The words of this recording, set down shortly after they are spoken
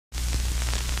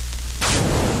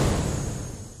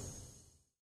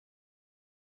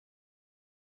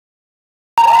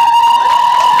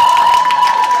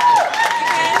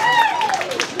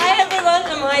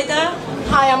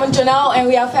And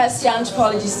we are first-year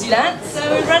anthropology students. So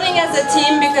we're running as a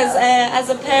team because as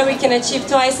a pair we can achieve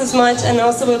twice as much and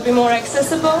also will be more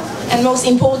accessible. And most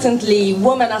importantly,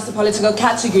 women as a political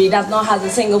category does not have a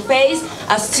single face.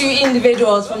 As two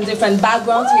individuals from different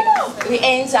backgrounds, we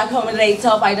aim to accommodate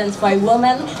self-identified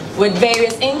women with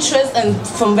various interests and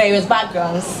from various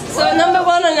backgrounds. So number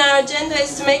one on our agenda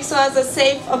is to make SOAS a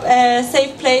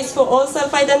safe place for all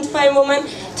self-identifying women.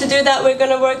 To do that, we're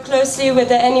going to work closely with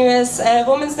the NUS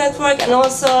Women's Network, and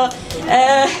also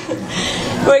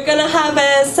we're going to have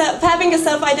having a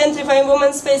self-identifying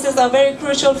women's spaces are very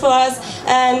crucial for us,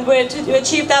 and to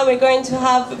achieve that we're going to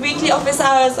have weekly office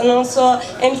hours and also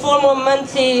informal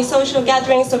monthly social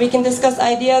gatherings so we can discuss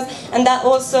ideas, and that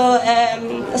also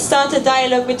start a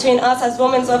dialogue between us as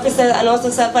women's officers and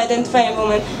also self-identifying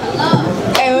women.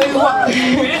 And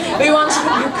we want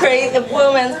to create a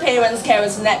women's parents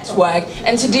carers network,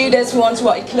 and to do this we want to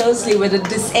work closely with the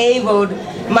disabled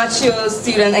mature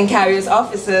student and carers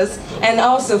officers. And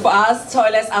also for us,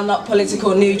 toilets are not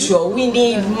political neutral. We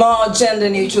need more gender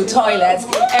neutral toilets,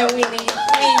 and we need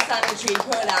free sanitary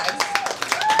products.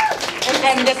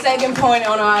 And the second point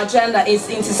on our agenda is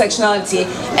intersectionality.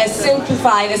 A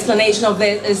simplified explanation of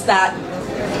this is that,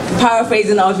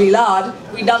 paraphrasing Audre Lorde,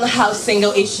 we don't have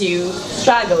single issue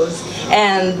struggles,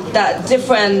 and that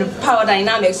different power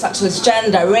dynamics such as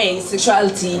gender, race,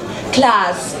 sexuality,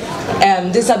 class,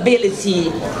 disability,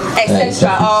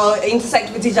 etc. all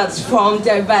intersect with each other from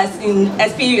diverse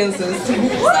experiences. So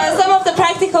some of the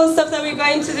practical stuff that we're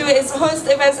going to do is host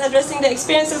events addressing the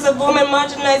experiences of women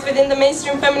marginalized within the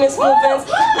mainstream feminist movements,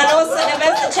 and also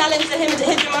events that challenge the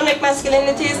hegemonic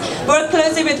masculinities, work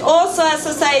closely with also as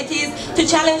societies to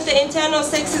challenge the internal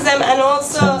sexism, and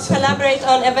also collaborate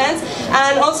on events,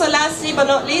 and also lastly but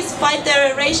not least, fight the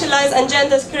racialized and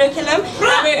gendered curriculum.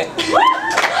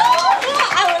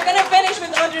 And we're going to finish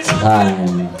with Audre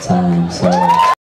Lorde. Time, sorry.